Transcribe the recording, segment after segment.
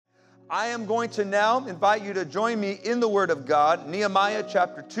I am going to now invite you to join me in the Word of God, Nehemiah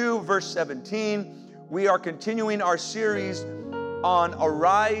chapter 2, verse 17. We are continuing our series on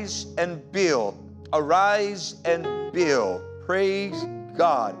Arise and Build. Arise and Build. Praise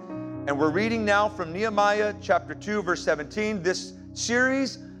God. And we're reading now from Nehemiah chapter 2, verse 17. This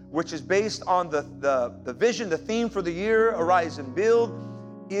series, which is based on the vision, the theme for the year, Arise and Build,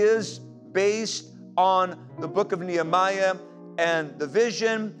 is based on the book of Nehemiah and the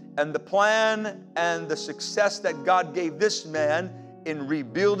vision and the plan and the success that God gave this man in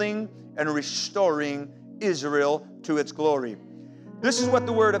rebuilding and restoring Israel to its glory. This is what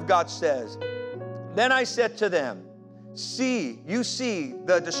the Word of God says. Then I said to them, you see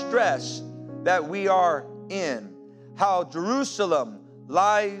the distress that we are in, how Jerusalem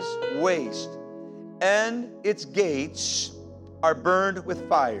lies waste, and its gates are burned with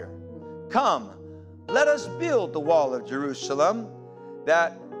fire. Come, let us build the wall of Jerusalem,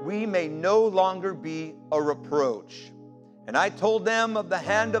 that we may no longer be a reproach. And I told them of the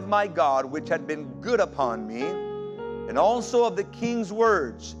hand of my God, which had been good upon me, and also of the king's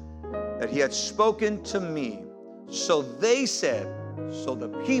words that he had spoken to me. So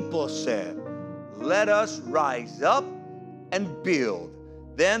the people said, let us rise up and build.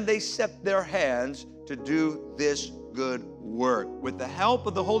 Then they set their hands to do this good work. With the help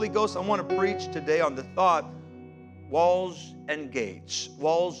of the Holy Ghost, I want to preach today on the thought, walls and gates.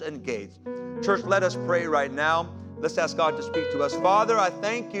 Walls and gates. Church, let us pray right now. Let's ask God to speak to us. Father, I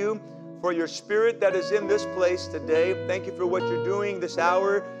thank you for your Spirit that is in this place today. Thank you for what you're doing this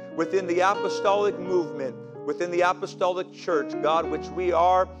hour within the apostolic movement, within the apostolic church, God, which we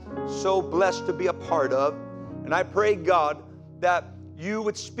are so blessed to be a part of. And I pray, God, that you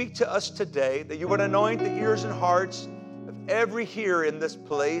would speak to us today, that you would anoint the ears and hearts of every hearer in this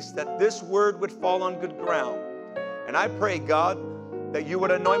place, that this word would fall on good ground. And I pray, God, that you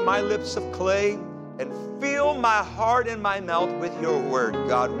would anoint my lips of clay and fill my heart and my mouth with your word,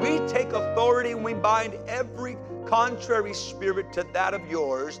 God. We take authority and we bind every contrary spirit to that of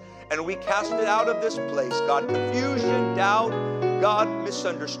yours, and we cast it out of this place, God. Confusion, doubt, God,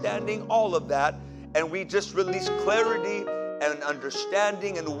 misunderstanding, all of that. And we just release clarity and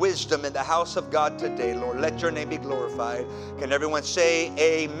understanding and wisdom in the house of God today, Lord. Let your name be glorified. Can everyone say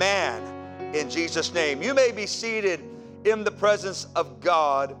amen in Jesus' name? You may be seated in the presence of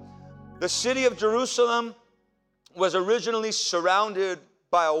God. The city of Jerusalem was originally surrounded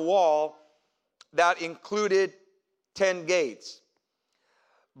by a wall that included 10 gates.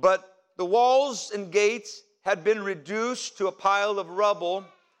 But the walls and gates had been reduced to a pile of rubble,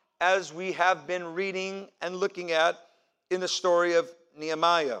 as we have been reading and looking at in the story of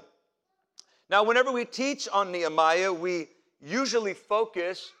Nehemiah. Now, whenever we teach on Nehemiah, we usually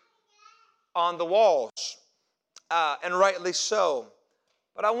focus on the walls, and rightly so.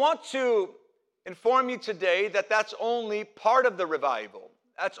 But I want to inform you today that that's only part of the revival.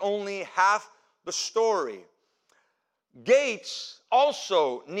 That's only half the story. Gates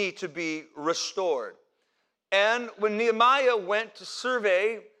also need to be restored. And when Nehemiah went to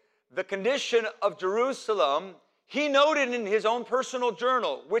survey the condition of Jerusalem, he noted in his own personal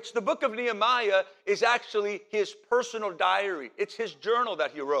journal, which the book of Nehemiah is actually his personal diary. It's his journal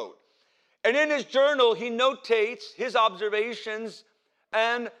that he wrote. And in his journal, he notates his observations,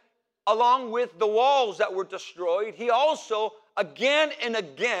 and along with the walls that were destroyed, he also again and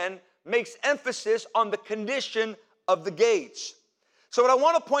again makes emphasis on the condition of the gates. So what I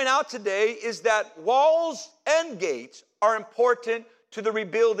want to point out today is that walls and gates are important to the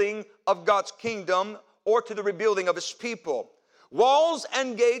rebuilding of God's kingdom, or to the rebuilding of his people. Walls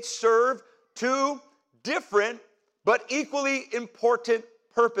and gates serve two different but equally important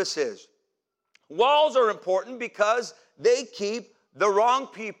purposes. Walls are important because they keep the wrong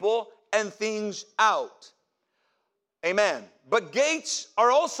people and things out. Amen. But gates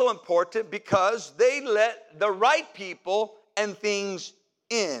are also important because they let the right people and things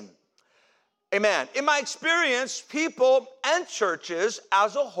in. Amen. In my experience, people and churches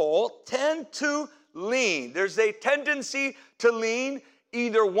as a whole tend to lean. There's a tendency to lean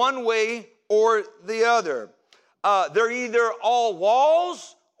either one way or the other. They're either all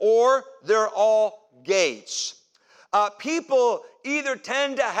walls or they're all gates. People either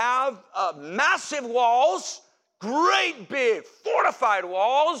tend to have massive walls, great big fortified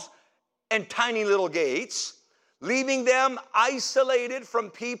walls, and tiny little gates, leaving them isolated from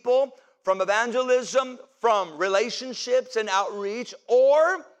people, from evangelism, from relationships and outreach.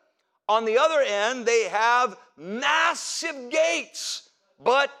 Or on the other end, they have massive gates,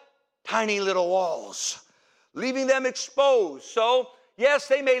 but tiny little walls, leaving them exposed. So Yes,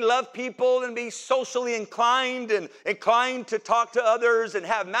 they may love people and be socially inclined and inclined to talk to others and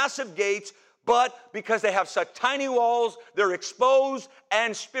have massive gates, but because they have such tiny walls, they're exposed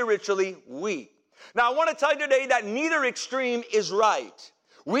and spiritually weak. Now, I want to tell you today that neither extreme is right.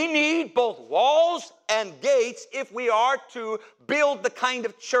 We need both walls and gates if we are to build the kind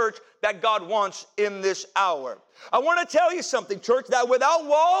of church that God wants in this hour. I want to tell you something, church, that without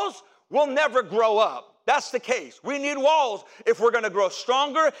walls, we'll never grow up. That's the case. We need walls if we're going to grow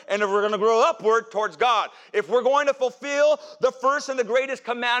stronger and if we're going to grow upward towards God. If we're going to fulfill the first and the greatest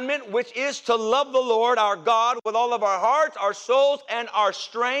commandment, which is to love the Lord our God with all of our hearts, our souls, and our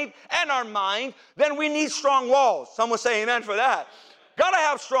strength, and our mind, then we need strong walls. Someone say amen for that. Got to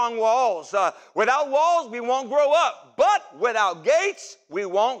have strong walls. Without walls, we won't grow up. But without gates, we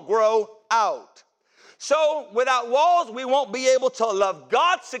won't grow out. So without walls, we won't be able to love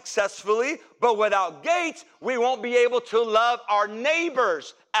God successfully, but without gates, we won't be able to love our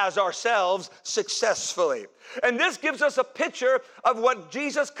neighbors as ourselves successfully. And this gives us a picture of what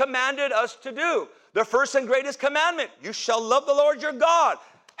Jesus commanded us to do. The first and greatest commandment, you shall love the Lord your God.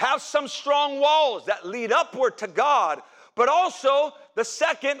 Have some strong walls that lead upward to God. But also the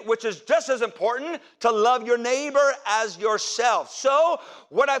second, which is just as important, to love your neighbor as yourself. So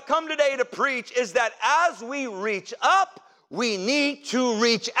what I've come today to preach is that as we reach up, we need to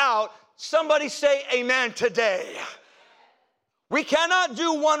reach out. Somebody say amen today. We cannot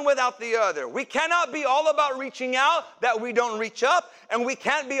do one without the other. We cannot be all about reaching out that we don't reach up, and we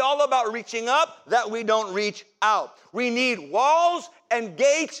can't be all about reaching up that we don't reach out. We need walls and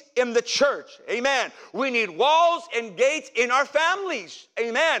gates in the church. Amen. We need walls and gates in our families.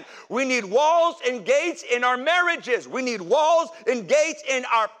 Amen. We need walls and gates in our marriages. We need walls and gates in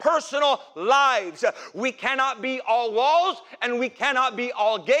our personal lives. We cannot be all walls and we cannot be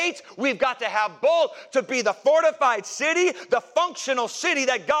all gates. We've got to have both to be the fortified city, the functional city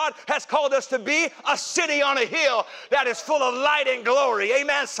that God has called us to be, a city on a hill that is full of light and glory.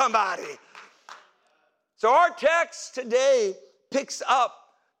 Amen, somebody. So our text today picks up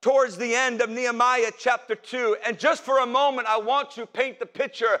towards the end of Nehemiah chapter 2. And just for a moment, I want to paint the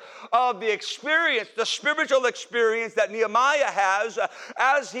picture of the experience, the spiritual experience that Nehemiah has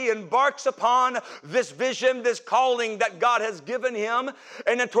as he embarks upon this vision, this calling that God has given him.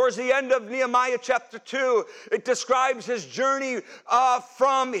 And then towards the end of Nehemiah chapter 2, it describes his journey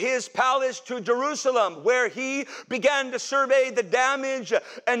from his palace to Jerusalem, where he began to survey the damage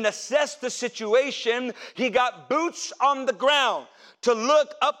and assess the situation. He got boots on the ground to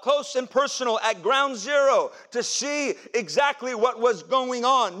look up close and personal at ground zero to see exactly what was going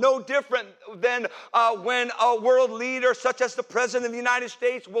on. No different than when a world leader such as the President of the United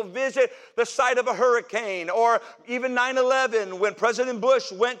States will visit the site of a hurricane, or even 9/11 when President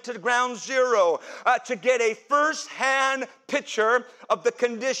Bush went to ground zero to get a first-hand picture of the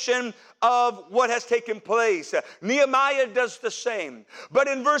condition of what has taken place. Nehemiah does the same. But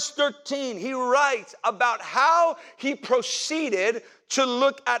in verse 13, he writes about how he proceeded to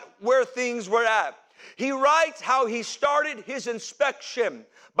look at where things were at. He writes how he started his inspection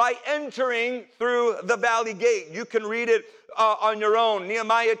by entering through the valley gate. You can read it on your own.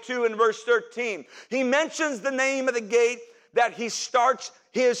 Nehemiah 2 and verse 13. He mentions the name of the gate that he starts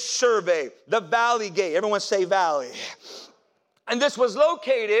his survey, the valley gate. Everyone say valley. And this was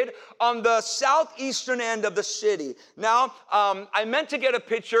located on the southeastern end of the city. Now, I meant to get a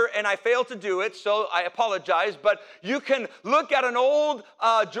picture and I failed to do it, so I apologize. But you can look at an old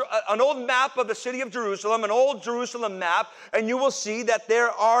map of the city of Jerusalem, an old Jerusalem map, and you will see that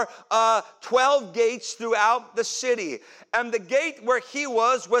there are 12 gates throughout the city. And the gate where he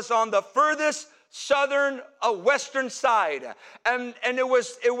was on the furthest southern western side, and it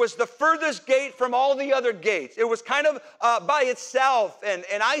was the furthest gate from all the other gates. It was kind of by itself and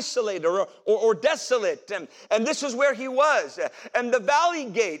isolated or desolate, and this is where he was. And the valley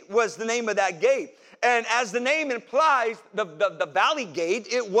gate was the name of that gate. And as the name implies, the valley gate,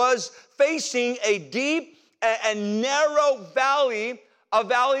 it was facing a deep and narrow valley, a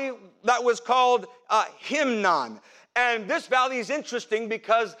valley that was called Hinnom. And this valley is interesting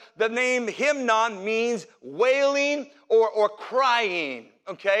because the name Hinnom means wailing or crying.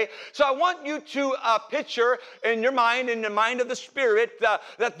 Okay, so I want you to picture in the mind of the Spirit,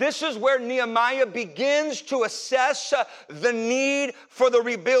 that this is where Nehemiah begins to assess the need for the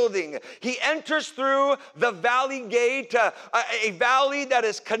rebuilding. He enters through the valley gate, a valley that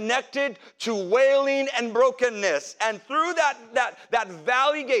is connected to wailing and brokenness. And through that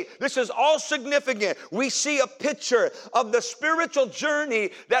valley gate, this is all significant. We see a picture of the spiritual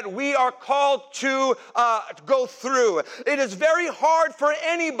journey that we are called to go through. It is very hard for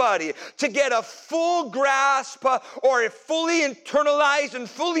anybody to get a full grasp or fully internalize and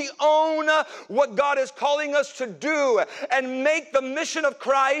fully own what God is calling us to do and make the mission of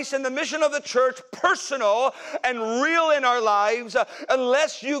Christ and the mission of the church personal and real in our lives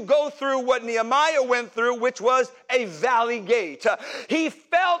unless you go through what Nehemiah went through, which was a valley gate. He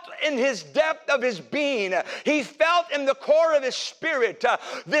felt in his depth of his being, he felt in the core of his spirit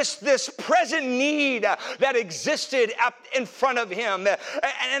this present need that existed in front of him.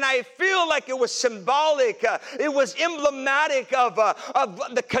 And I feel like it was symbolic, it was emblematic of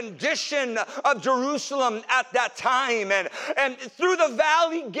the condition of Jerusalem at that time. And through the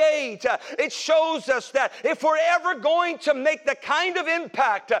valley gate, it shows us that if we're ever going to make the kind of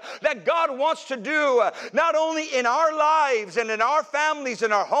impact that God wants to do, not only in our lives and in our families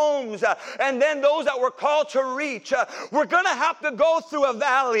and our homes, and then those that we're called to reach, we're going to have to go through a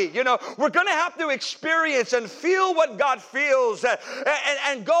valley. You know, we're going to have to experience and feel what God feels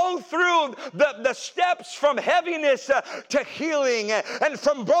and go through the steps from heaviness to healing and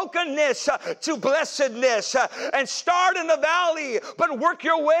from brokenness to blessedness, and start in the valley, but work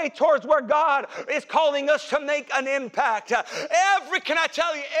your way towards where God is calling us to make an impact. Can I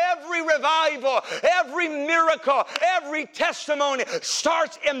tell you, every revival, every miracle, every testimony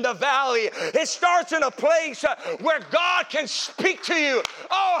starts in the valley. It starts in a place where God can speak to you.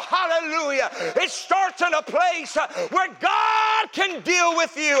 Oh, hallelujah. It starts in a place where God can deal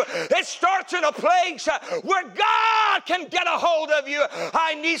with you. It starts in a place where God can get a hold of you.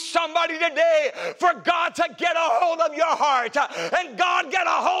 I need somebody today for God to get a hold of your heart and God get a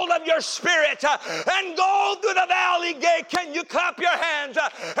hold of your spirit and go through the valley gate. Can you clap your hands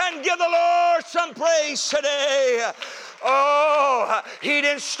and give the Lord some praise today? Oh, he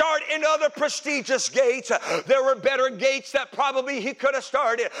didn't start in other prestigious gates. There were better gates that probably he could have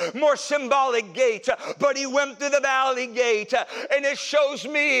started, more symbolic gates, but he went through the valley gate. And it shows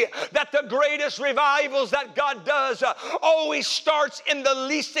me that the greatest revivals that God does always starts in the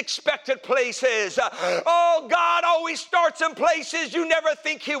least expected places. Oh, God always starts in places you never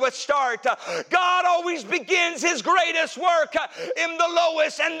think he would start. God always begins his greatest work in the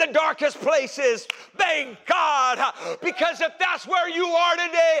lowest and the darkest places. Thank God. Because if that's where you are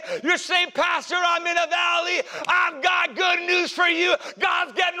today, you're saying, Pastor, I'm in a valley. I've got good news for you.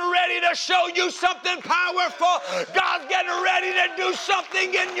 God's getting ready to show you something powerful. God's getting ready to do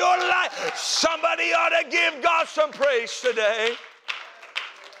something in your life. Somebody ought to give God some praise today.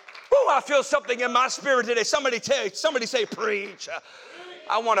 Oh, I feel something in my spirit today. Somebody say, preach.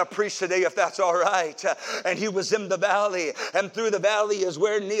 I want to preach today if that's all right. And he was in the valley. And through the valley is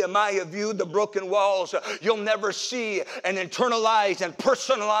where Nehemiah viewed the broken walls. You'll never see and internalize and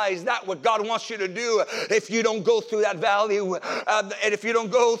personalize that what God wants you to do if you don't go through that valley and if you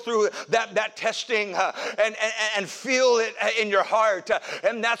don't go through that testing and feel it in your heart.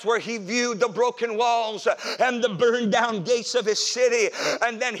 And that's where he viewed the broken walls and the burned down gates of his city.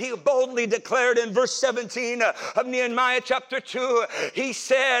 And then he boldly declared in verse 17 of Nehemiah chapter 2, he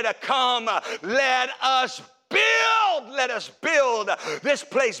said, come, let us build this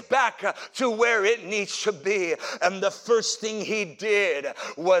place back to where it needs to be. And the first thing he did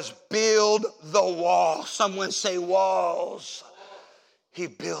was build the wall. Someone say walls. He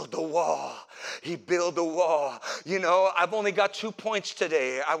built the wall. He built the wall. You know, I've only got 2 points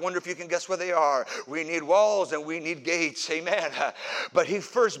today. I wonder if you can guess where they are. We need walls and we need gates. Amen. But he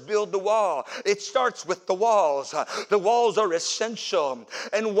first built the wall. It starts with the walls. The walls are essential.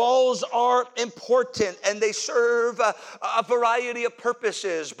 And walls are important. And they serve a variety of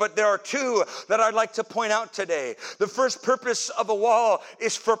purposes. But there are 2 that I'd like to point out today. The first purpose of a wall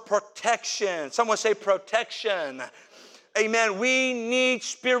is for protection. Someone say protection. Amen. We need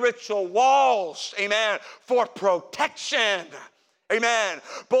spiritual walls, amen, for protection. Amen.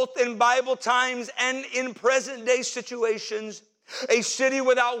 Both in Bible times and in present day situations, a city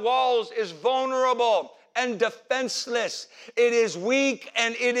without walls is vulnerable and defenseless. It is weak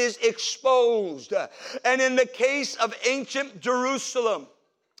and it is exposed. And in the case of ancient Jerusalem,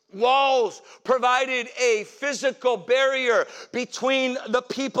 walls provided a physical barrier between the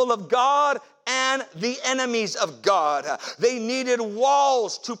people of God and the enemies of God. They needed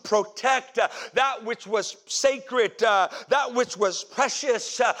walls to protect that which was sacred, that which was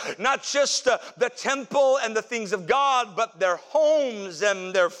precious, not just the temple and the things of God, but their homes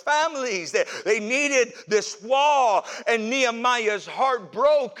and their families. They needed this wall, and Nehemiah's heart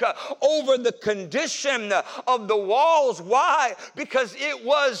broke over the condition of the walls. Why? Because it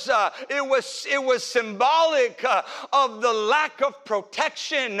was symbolic of the lack of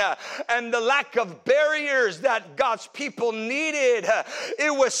protection and the lack of barriers that God's people needed.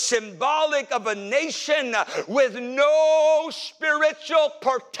 It was symbolic of a nation with no spiritual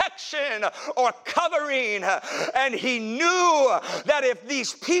protection or covering. And he knew that if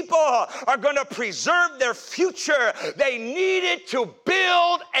these people are going to preserve their future, they needed to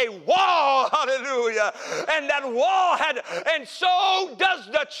build a wall. Hallelujah. And that wall and so does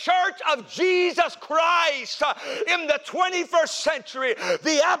the church of Jesus Christ in the 21st century.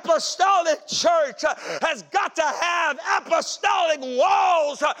 The apostolic church has got to have apostolic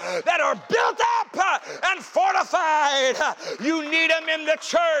walls that are built up and fortified. You need them in the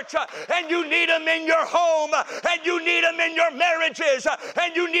church, and you need them in your home, and you need them in your marriages,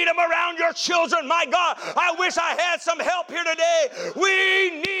 and you need them around your children. My God, I wish I had some help here today.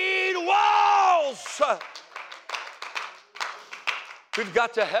 We need walls. We've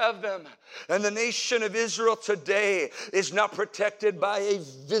got to have them. And the nation of Israel today is not protected by a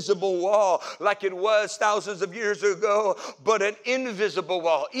visible wall like it was thousands of years ago, but an invisible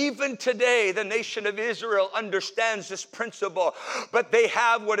wall. Even today, the nation of Israel understands this principle, but they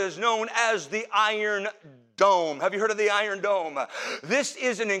have what is known as the Iron Dome. Have you heard of the Iron Dome? This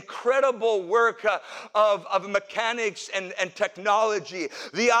is an incredible work of mechanics and technology.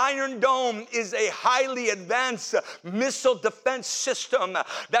 The Iron Dome is a highly advanced missile defense system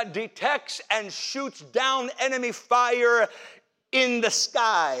that detects and shoots down enemy fire in the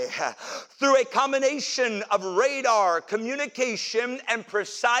sky. Through a combination of radar, communication, and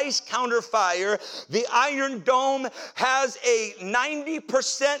precise counterfire, the Iron Dome has a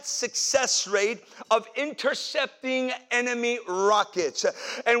 90% success rate of intercepting enemy rockets.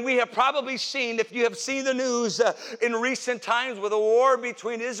 And we have probably seen, if you have seen the news in recent times with a war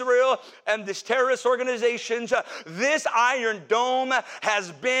between Israel and these terrorist organizations, this Iron Dome has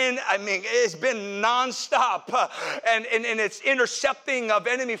been, it's been nonstop. And it's intercepting of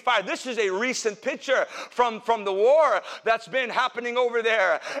enemy fire. This is a recent picture from the war that's been happening over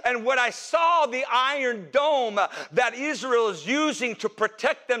there. And when I saw the Iron Dome that Israel is using to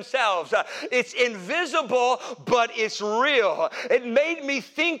protect themselves, it's invisible, but it's real. It made me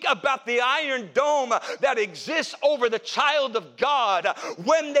think about the Iron Dome that exists over the child of God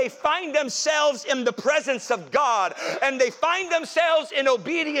when they find themselves in the presence of God and they find themselves in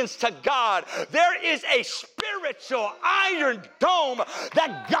obedience to God. There is a spiritual Iron Dome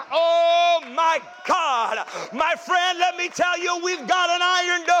that God, oh my God, my friend, let me tell you, we've got an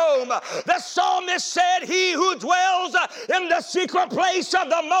Iron Dome. The psalmist said, he who dwells in the secret place of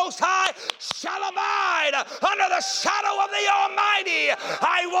the Most High shall abide under the shadow of the Almighty.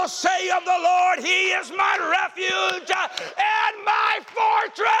 I will say of the Lord, he is my refuge and my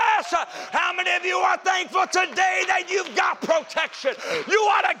fortress. How many of you are thankful today that you've got protection? You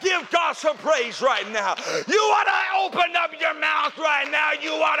ought to give God some praise right now. You ought to open up your mouth right now.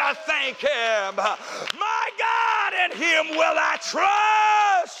 You ought to thank him. My God, in him will I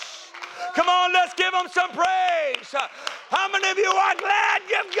trust. Come on, let's give him some praise. How many of you are glad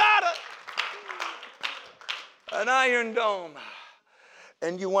you've got an Iron Dome?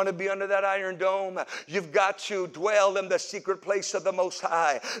 And you want to be under that Iron Dome, you've got to dwell in the secret place of the Most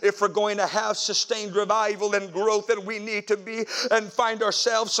High. If we're going to have sustained revival and growth that we need to be and find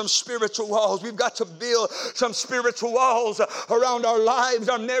ourselves some spiritual walls, we've got to build some spiritual walls around our lives,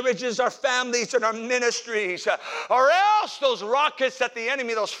 our marriages, our families, and our ministries. Or else those rockets that the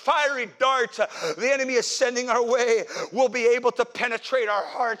enemy, those fiery darts the enemy is sending our way will be able to penetrate our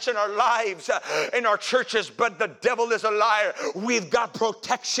hearts and our lives and our churches. But the devil is a liar. We've got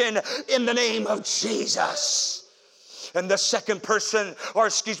protection in the name of Jesus. And the second purpose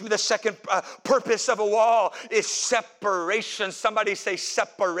of a wall is separation. Somebody say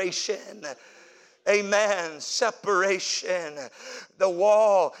separation. Amen. Separation. The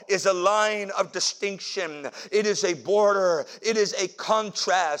wall is a line of distinction. It is a border. It is a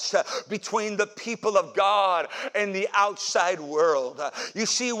contrast between the people of God and the outside world. You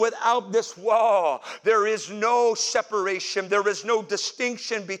see, without this wall, there is no separation. There is no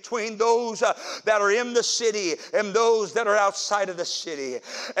distinction between those that are in the city and those that are outside of the city.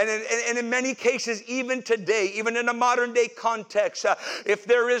 And in many cases, even today, even in a modern day context, if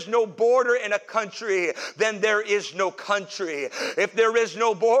there is no border in a country, then there is no country. If there is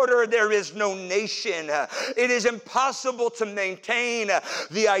no border, there is no nation. It is impossible to maintain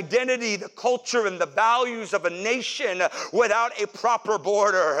the identity, the culture, and the values of a nation without a proper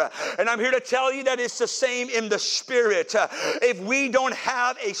border. And I'm here to tell you that it's the same in the spirit. If we don't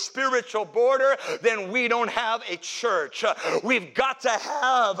have a spiritual border, then we don't have a church. We've got to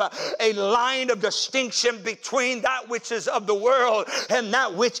have a line of distinction between that which is of the world and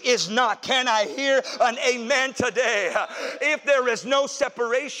that which is not. Can I hear hear an amen today. If there is no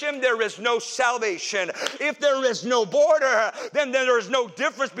separation, there is no salvation. If there is no border, then there is no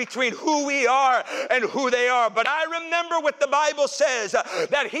difference between who we are and who they are. But I remember what the Bible says,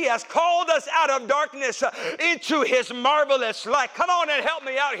 that he has called us out of darkness into his marvelous light. Come on and help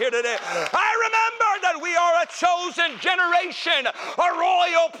me out here today. I remember that we are a chosen generation, a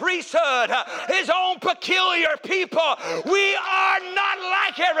royal priesthood, his own peculiar people. We are not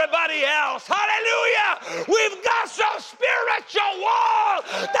like everybody else. Hallelujah. We've got some spiritual wall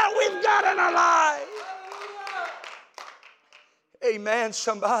that we've got in our lives. Amen,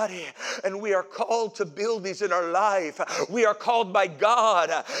 somebody. And we are called to build these in our life. We are called by God.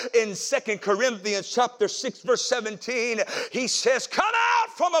 In 2 Corinthians chapter 6, verse 17, he says, come out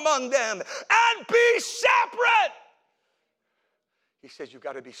from among them and be separate. He says you've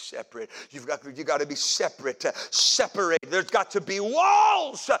got to be separate. You've got to be separate. Separate. There's got to be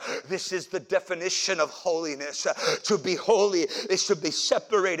walls. This is the definition of holiness. To be holy is to be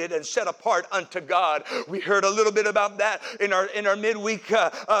separated and set apart unto God. We heard a little bit about that in our midweek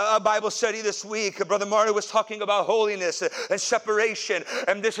Bible study this week. Brother Mario was talking about holiness and separation,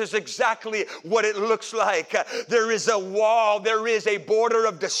 and this is exactly what it looks like. There is a wall. There is a border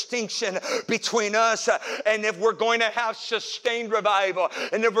of distinction between us, and if we're going to have sustained revival,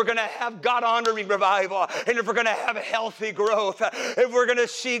 and if we're going to have God-honoring revival, and if we're going to have healthy growth, if we're going to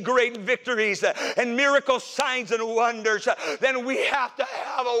see great victories and miracles, signs, and wonders, then we have to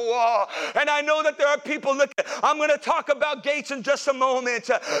have a wall. And I know that there are people, look, I'm going to talk about gates in just a moment,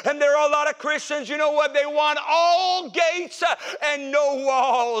 and there are a lot of Christians, you know what, they want all gates and no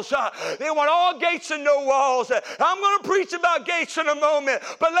walls. They want all gates and no walls. I'm going to preach about gates in a moment,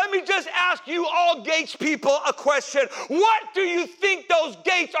 but let me just ask you all gates people a question. What do you think those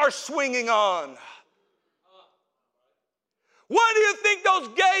gates are swinging on? What do you think those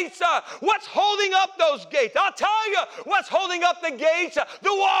gates are? What's holding up those gates? I'll tell you what's holding up the gates,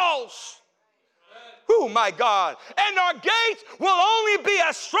 the walls. Oh my God. And our gates will only be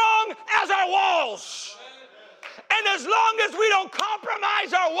as strong as our walls. And as long as we don't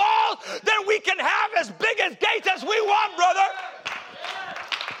compromise our walls, then we can have as big as gates as we want, brother.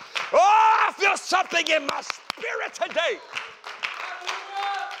 Oh, I feel something in my spirit today.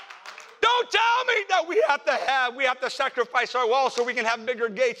 Don't tell me that we have to sacrifice our walls so we can have bigger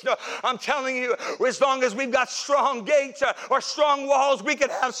gates. No, I'm telling you, as long as we've got strong gates or strong walls, we can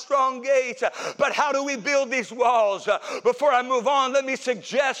have strong gates. But how do we build these walls? Before I move on, let me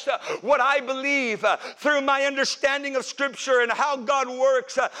suggest what I believe through my understanding of Scripture and how God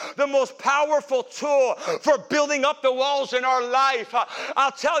works. The most powerful tool for building up the walls in our life.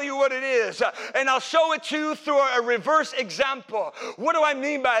 I'll tell you what it is, and I'll show it to you through a reverse example. What do I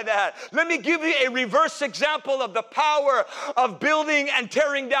mean by that? Let me give you a reverse example of the power of building and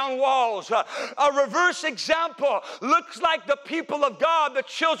tearing down walls. A reverse example looks like the people of God, the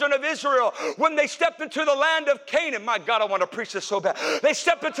children of Israel, when they stepped into the land of Canaan. My God, I want to preach this so bad. They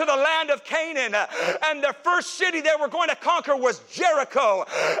stepped into the land of Canaan, and their first city they were going to conquer was Jericho.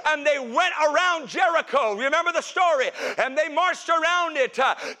 And they went around Jericho. Remember the story? And they marched around it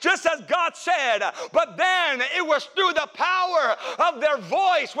just as God said. But then it was through the power of their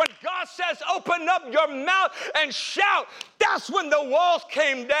voice. When God says, open up your mouth and shout, that's when the walls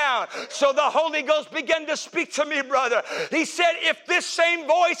came down. So the Holy Ghost began to speak to me, brother. He said, if this same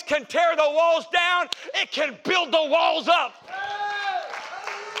voice can tear the walls down, it can build the walls up.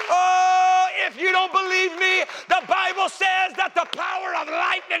 Oh, if you don't believe me, the Bible says that the power of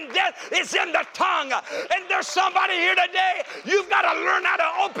life and death is in the tongue. And there's somebody here today, you've got to learn how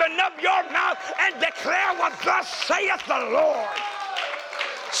to open up your mouth and declare what thus saith the Lord.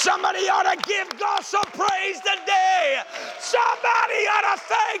 Somebody ought to give God some praise today. Somebody ought to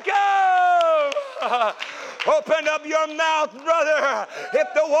thank Him. Open up your mouth, brother. If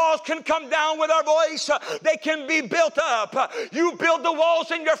the walls can come down with our voice, they can be built up. You build the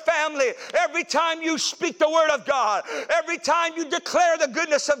walls in your family every time you speak the word of God, every time you declare the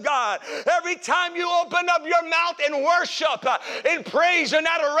goodness of God, every time you open up your mouth in worship, in praise and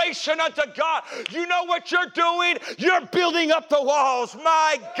adoration unto God. You know what you're doing? You're building up the walls.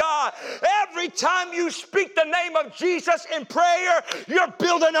 My God. Every time you speak the name of Jesus in prayer, you're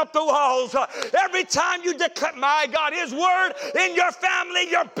building up the walls. Every time you declare, my God, His word in your family,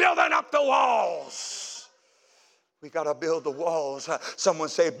 you're building up the walls. We got to build the walls. Someone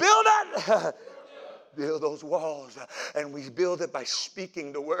say, build it. build those walls. And we build it by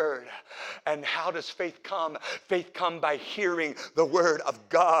speaking the word. And how does faith come? Faith comes by hearing the word of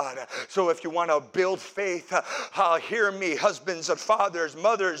God. So if you want to build faith, hear me, husbands and fathers,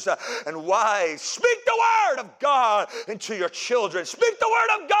 mothers and wives. Speak the word of God into your children. Speak the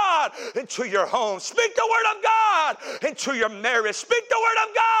word of God into your home. Speak the word of God into your marriage. Speak the word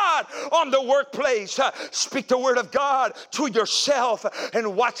of God on the workplace. Speak the word of God to yourself,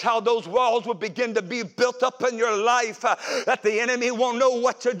 and watch how those walls will begin to be built up in your life, that the enemy won't know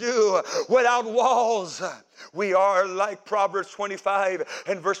what to do without walls. We are like Proverbs 25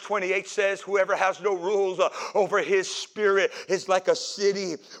 and verse 28 says, whoever has no rules over his spirit is like a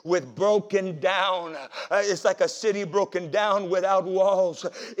city with broken down. It's like a city broken down without walls.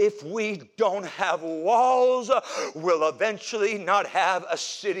 If we don't have walls, we'll eventually not have a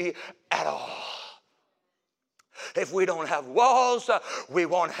city at all. If we don't have walls, we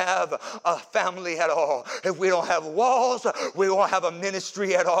won't have a family at all. If we don't have walls, we won't have a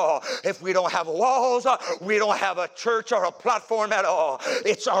ministry at all. If we don't have walls, we don't have a church or a platform at all.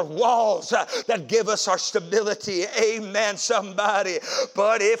 It's our walls that give us our stability. Amen, somebody.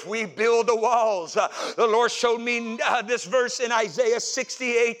 But if we build the walls, the Lord showed me this verse in Isaiah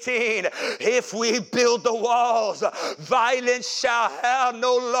 60:18. If we build the walls, violence shall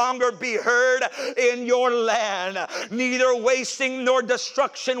no longer be heard in your land. Neither wasting nor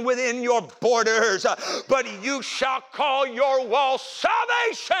destruction within your borders, but you shall call your walls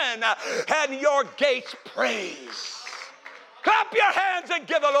salvation and your gates praise. Clap your hands and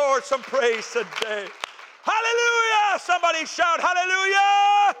give the Lord some praise today. Hallelujah! Somebody shout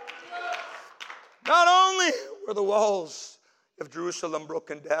hallelujah! Not only were the walls of Jerusalem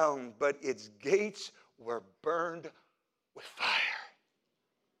broken down, but its gates were burned with fire.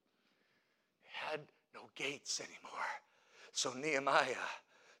 It had no gates anymore. So Nehemiah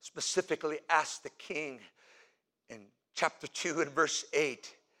specifically asked the king in chapter 2 and verse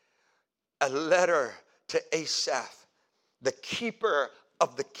 8, a letter to Asaph, the keeper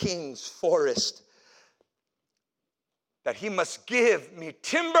of the king's forest, that he must give me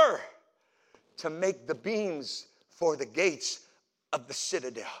timber to make the beams for the gates of the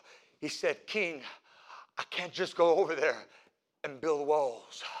citadel. He said, King, I can't just go over there and build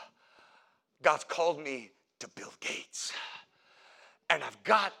walls. God's called me to build gates. And I've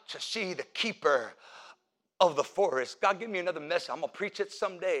got to see the keeper of the forest. God, give me another message. I'm going to preach it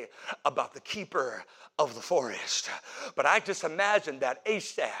someday about the keeper of the forest. But I just imagine that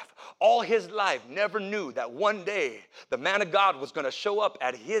Asaph, all his life, never knew that one day the man of God was going to show up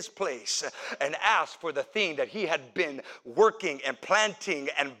at his place and ask for the thing that he had been working and planting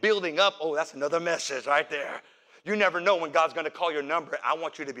and building up. Oh, that's another message right there. You never know when God's going to call your number. I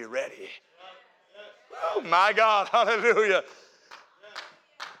want you to be ready. Oh, my God. Hallelujah.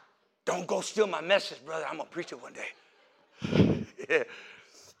 Don't go steal my message, brother. I'm going to preach it one day. Yeah.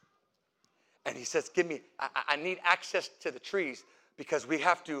 And he says, I need access to the trees because we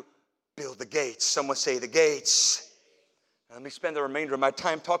have to build the gates. Someone say the gates. Now, let me spend the remainder of my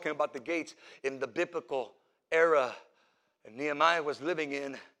time talking about the gates in the biblical era that Nehemiah was living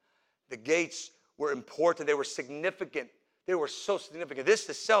in. The gates were important. They were significant. They were so significant. This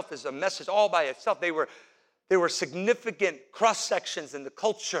itself is a message all by itself. They were significant cross-sections in the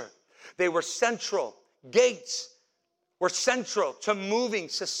culture. They were central. Gates were central to moving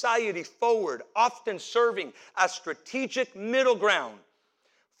society forward, often serving as strategic middle ground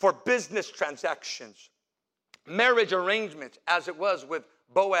for business transactions, marriage arrangements, as it was with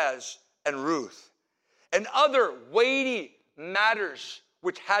Boaz and Ruth, and other weighty matters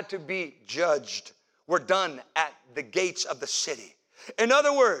which had to be judged were done at the gates of the city. In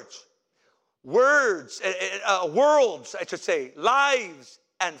other words, worlds, I should say, lives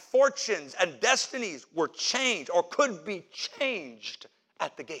and fortunes and destinies were changed or could be changed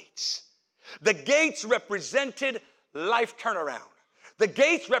at the gates. The gates represented life turnaround. The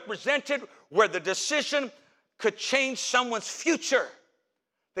gates represented where the decision could change someone's future.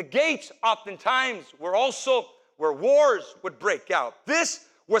 The gates oftentimes were also where wars would break out. This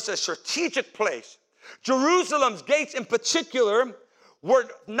was a strategic place. Jerusalem's gates in particular were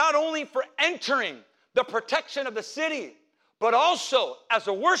not only for entering the protection of the city, but also as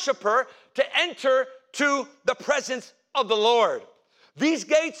a worshiper to enter to the presence of the Lord. These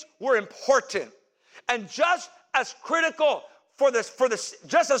gates were important, and just as critical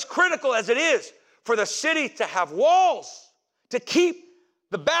just as critical as it is for the city to have walls to keep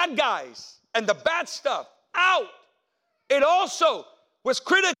the bad guys and the bad stuff out, it also was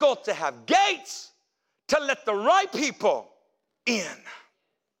critical to have gates to let the right people in.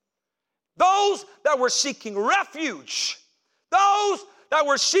 Those that were seeking refuge, those that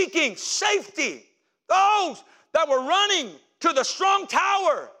were seeking safety, Those that were running to the strong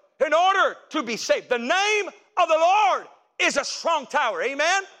tower in order to be saved. The name of the Lord is a strong tower.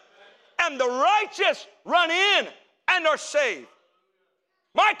 Amen? And the righteous run in and are saved.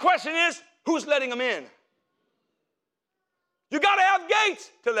 My question is, who's letting them in? You got to have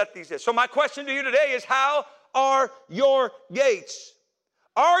gates to let these in. So my question to you today is, how are your gates?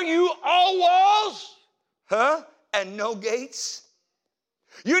 Are you all walls, and no gates?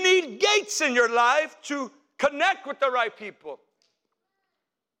 You need gates in your life to connect with the right people.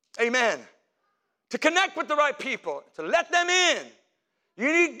 Amen. To connect with the right people, to let them in.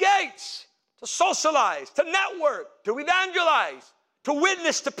 You need gates to socialize, to network, to evangelize, to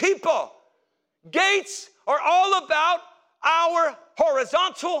witness to people. Gates are all about our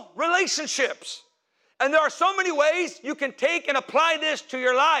horizontal relationships. And there are so many ways you can take and apply this to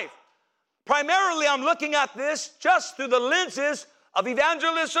your life. Primarily, I'm looking at this just through the lenses of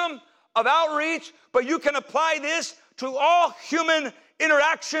evangelism, of outreach, but you can apply this to all human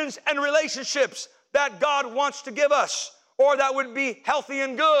interactions and relationships that God wants to give us, or that would be healthy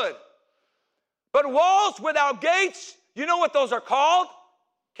and good. But walls without gates, you know what those are called?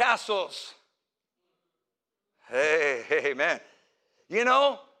 Castles. Hey, man. You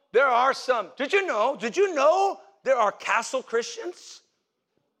know, there are some. Did you know there are castle Christians?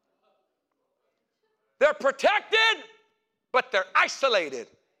 They're protected, but they're isolated.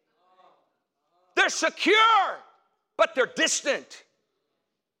 They're secure, but they're distant.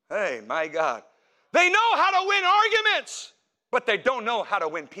 Hey, my God. They know how to win arguments, but they don't know how to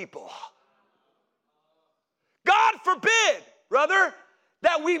win people. God forbid, brother,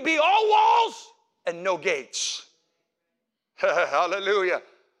 that we be all walls and no gates. Hallelujah.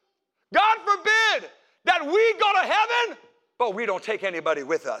 God forbid that we go to heaven, but we don't take anybody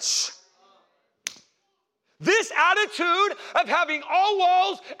with us. This attitude of having all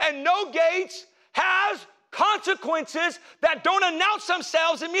walls and no gates has consequences that don't announce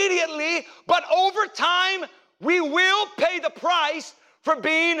themselves immediately, but over time, we will pay the price for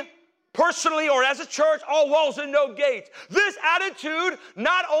being personally or as a church, all walls and no gates. This attitude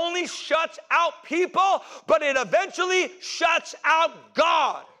not only shuts out people, but it eventually shuts out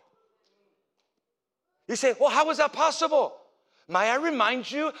God. You say, well, how is that possible? May I remind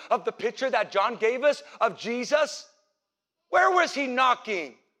you of the picture that John gave us of Jesus? Where was he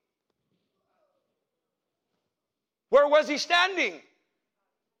knocking? Where was he standing?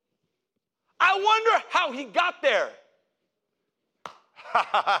 I wonder how he got there.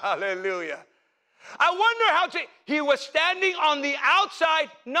 Hallelujah. I wonder how he was standing on the outside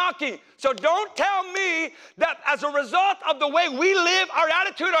knocking. So don't tell me that as a result of the way we live, our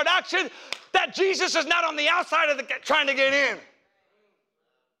attitude, our action, that Jesus is not on the outside of trying to get in.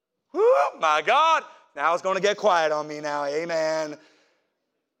 Woo, my God. Now it's going to get quiet on me now. Amen.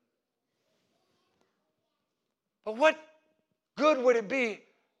 But what good would it be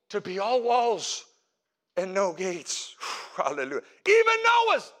to be all walls and no gates? Hallelujah. Even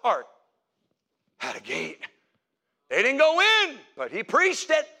Noah's ark had a gate. They didn't go in, but he preached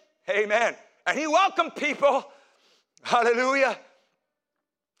it. Amen. And he welcomed people. Hallelujah.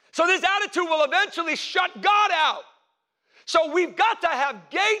 So this attitude will eventually shut God out. So we've got to have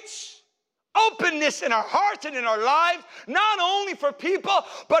gates, openness in our hearts and in our lives, not only for people,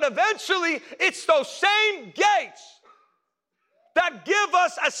 but eventually it's those same gates that give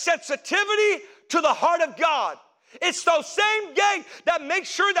us a sensitivity to the heart of God. It's those same gates that make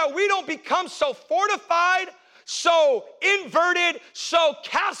sure that we don't become so fortified, so inverted, so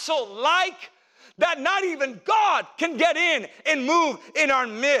castle-like, that not even God can get in and move in our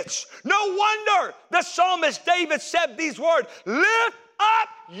midst. No wonder the psalmist David said these words, lift up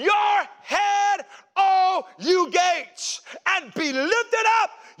your head, O you gates, and be lifted up,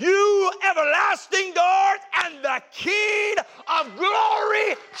 you everlasting doors, and the King of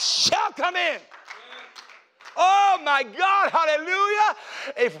glory shall come in. Oh my God, hallelujah.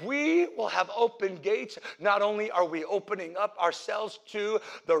 If we will have open gates, not only are we opening up ourselves to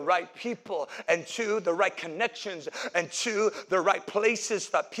the right people and to the right connections and to the right places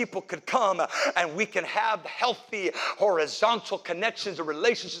that people could come and we can have healthy horizontal connections and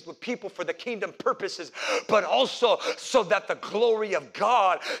relationships with people for the kingdom purposes, but also so that the glory of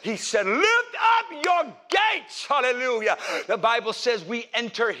God, he said, lift up your gates, hallelujah. The Bible says we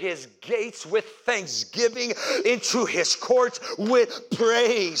enter his gates with thanksgiving, into his courts with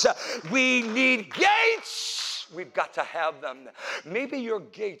praise. We need gates. We've got to have them. Maybe your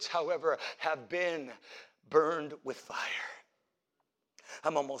gates, however, have been burned with fire.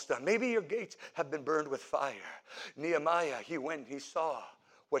 I'm almost done. Maybe your gates have been burned with fire. Nehemiah, he went, he saw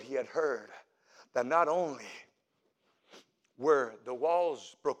what he had heard, that not only were the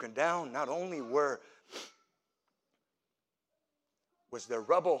walls broken down, not only was there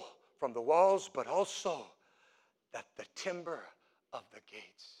rubble from the walls, but also that the timber of the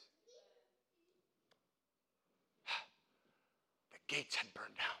gates. The gates had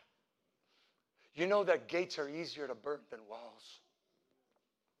burned down. You know that gates are easier to burn than walls.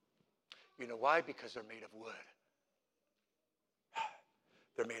 You know why? Because they're made of wood.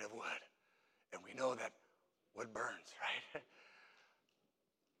 They're made of wood. And we know that wood burns, right?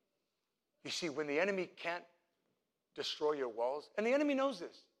 You see, when the enemy can't destroy your walls, and the enemy knows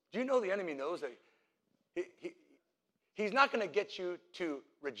this. Do you know the enemy knows that he's not going to get you to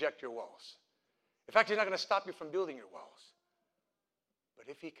reject your walls? In fact, he's not going to stop you from building your walls. But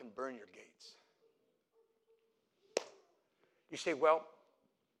if he can burn your gates, you say, well,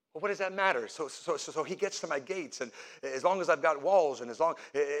 what does that matter? So he gets to my gates, and as long as I've got walls, and as long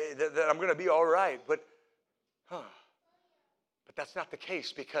that I'm going to be all right. But that's not the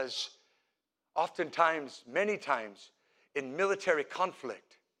case, because oftentimes, many times, in military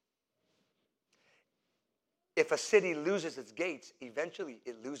conflict, if a city loses its gates, eventually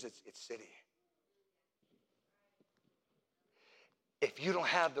it loses its city. If you don't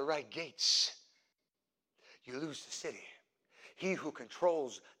have the right gates, you lose the city. He who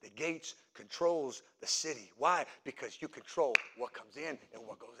controls the gates controls the city. Why? Because you control what comes in and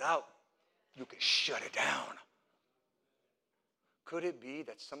what goes out. You can shut it down. Could it be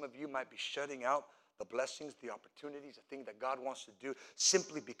that some of you might be shutting out the blessings, the opportunities, the things that God wants to do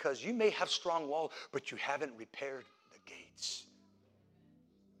simply because you may have strong walls, but you haven't repaired the gates?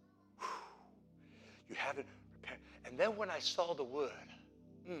 You haven't repaired. And then when I saw the wood,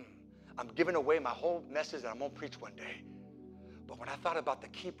 I'm giving away my whole message that I'm going to preach one day. But when I thought about the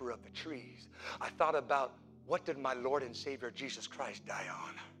keeper of the trees, I thought about, what did my Lord and Savior Jesus Christ die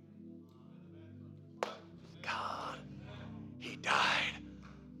on? God, he died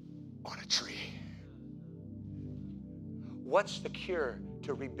on a tree. What's the cure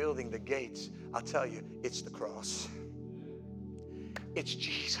to rebuilding the gates? I'll tell you, it's the cross. It's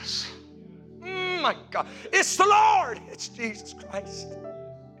Jesus. My God, it's the Lord. It's Jesus Christ.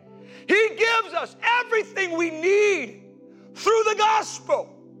 He gives us everything we need through the gospel.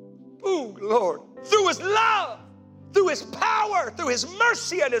 Oh, Lord. Through his love, through his power, through his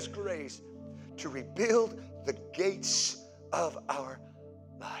mercy and his grace, to rebuild the gates of our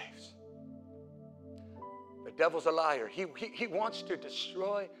lives. The devil's a liar. He wants to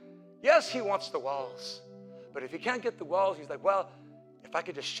destroy. Yes, he wants the walls. But if he can't get the walls, he's like, well, if I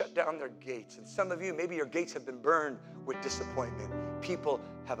could just shut down their gates. And some of you, maybe your gates have been burned with disappointment. People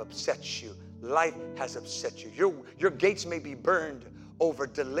have upset you. Life has upset you. Your gates may be burned over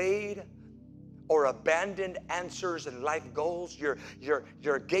delayed or abandoned answers and life goals. Your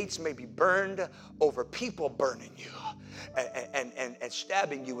gates may be burned over people burning you and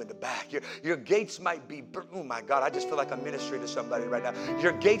stabbing you in the back. Your gates might be burned. Oh my God, I just feel like I'm ministering to somebody right now.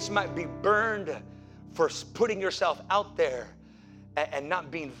 Your gates might be burned for putting yourself out there and not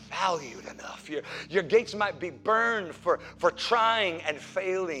being valued enough. Your gates might be burned for trying and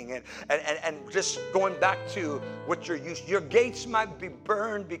failing and just going back to what you're used to. Your gates might be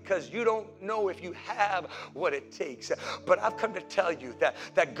burned because you don't know if you have what it takes. But I've come to tell you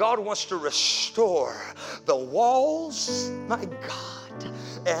that God wants to restore the walls, my God,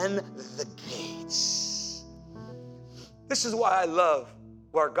 and the gates. This is why I love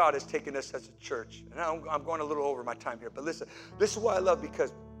where God has taken us as a church. And I'm going a little over my time here, but listen, this is why I love,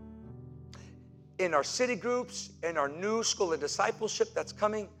 because in our city groups, in our new school of discipleship that's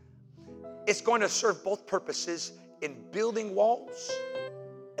coming, it's going to serve both purposes in building walls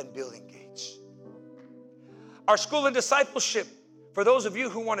and building gates. Our school of discipleship, for those of you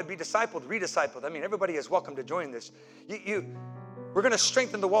who want to be discipled, rediscipled, I mean, everybody is welcome to join this. We're going to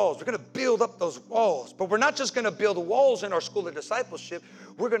strengthen the walls. We're going to build up those walls. But we're not just going to build walls in our school of discipleship.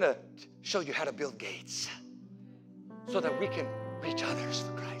 We're going to show you how to build gates so that we can reach others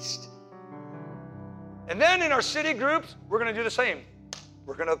for Christ. And then in our city groups, we're going to do the same.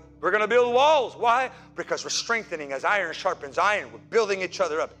 We're going to build walls. Why? Because we're strengthening as iron sharpens iron. We're building each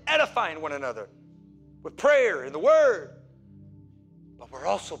other up, edifying one another with prayer and the word. But we're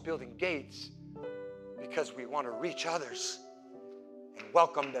also building gates because we want to reach others and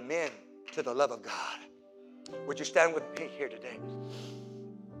welcome them in to the love of God. Would you stand with me here today?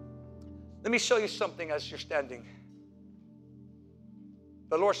 Let me show you something as you're standing.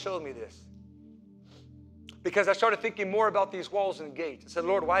 The Lord showed me this because I started thinking more about these walls and gates. I said,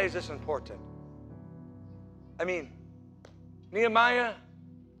 Lord, why is this important? I mean, Nehemiah,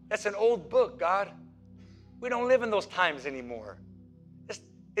 that's an old book, God. We don't live in those times anymore.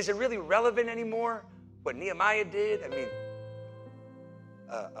 Is it really relevant anymore, what Nehemiah did? I mean,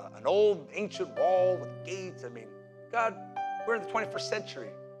 an old ancient wall with gates. I mean, God, we're in the 21st century.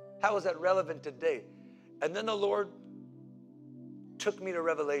 How is that relevant today? And then the Lord took me to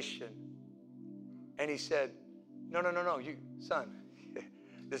Revelation, and he said, no, you, son,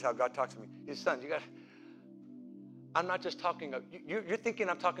 this is how God talks to me. He said, son, I'm not just talking, you're thinking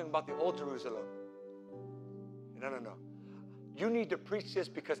I'm talking about the old Jerusalem. No. You need to preach this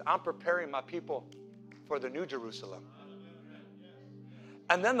because I'm preparing my people for the new Jerusalem.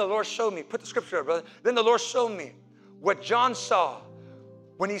 And then the Lord showed me, put the scripture up, brother. Then the Lord showed me what John saw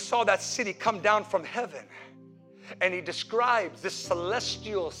when he saw that city come down from heaven. And he describes this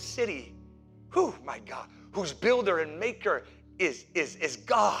celestial city, my God, whose builder and maker is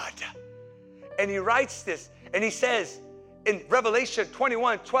God. And he writes this, and he says in Revelation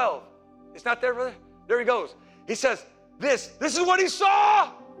 21:12, it's not there, brother? There he goes. He says, this is what he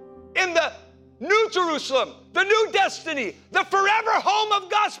saw in the new Jerusalem, the new destiny, the forever home of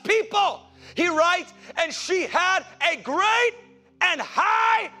God's people. He writes, and she had a great and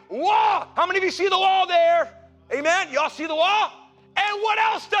high wall. How many of you see the wall there? Amen? Y'all see the wall? And what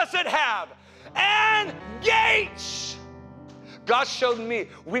else does it have? And gates. God showed me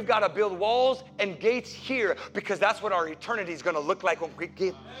we've got to build walls and gates here because that's what our eternity is going to look like when we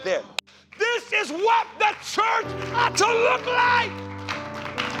get there. This is what the church ought to look like.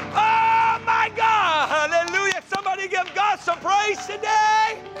 Oh my God. Hallelujah. Somebody give God some praise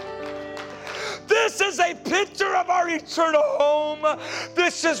today. This is a picture of our eternal home.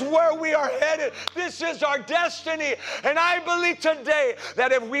 This is where we are headed. This is our destiny. And I believe today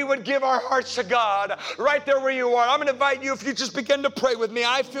that if we would give our hearts to God, right there where you are, I'm going to invite you, if you just begin to pray with me.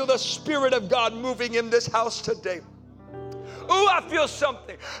 I feel the Spirit of God moving in this house today. Ooh, I feel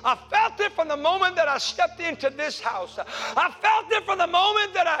something. I felt it from the moment that I stepped into this house. I felt it from the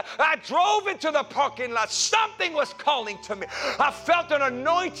moment that I drove into the parking lot. Something was calling to me. I felt an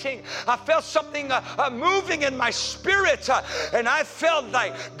anointing. I felt something moving in my spirit. And I felt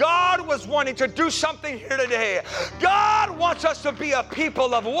like God was wanting to do something here today. God wants us to be a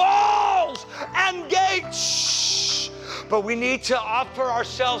people of walls and gates. But we need to offer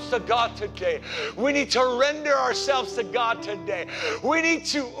ourselves to God today. We need to render ourselves to God today. We need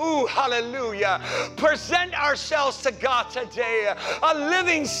to, hallelujah, present ourselves to God today. A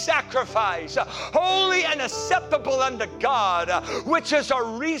living sacrifice, holy and acceptable unto God, which is a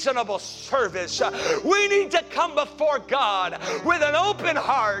reasonable service. We need to come before God with an open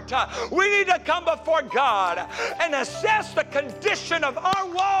heart. We need to come before God and assess the condition of our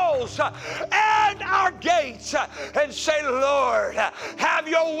walls and our gates and say, Lord, have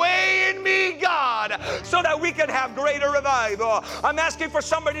your way in me, God, so that we can have greater revival. I'm asking for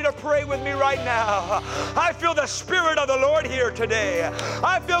somebody to pray with me right now. I feel the Spirit of the Lord here today.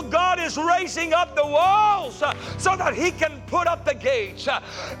 I feel God is raising up the walls so that He can put up the gates.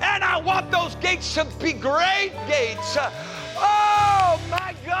 And I want those gates to be great gates. Oh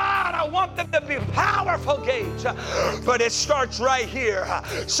my God, I want them to be powerful gates. But it starts right here.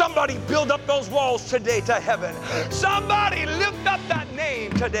 Somebody build up those walls today to heaven. Somebody lift up that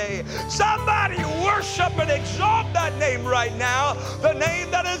name today. Somebody worship and exalt that name right now. The name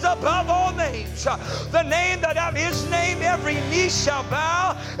that is above all names. The name that of His name every knee shall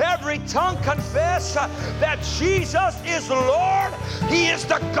bow, every tongue confess that Jesus is Lord. He is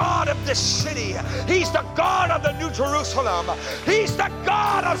the God of this city. He's the God of the New Jerusalem. He's the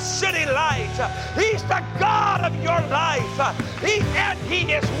God of City Light. He's the God of your life. And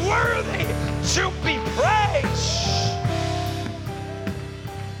He is worthy to be praised.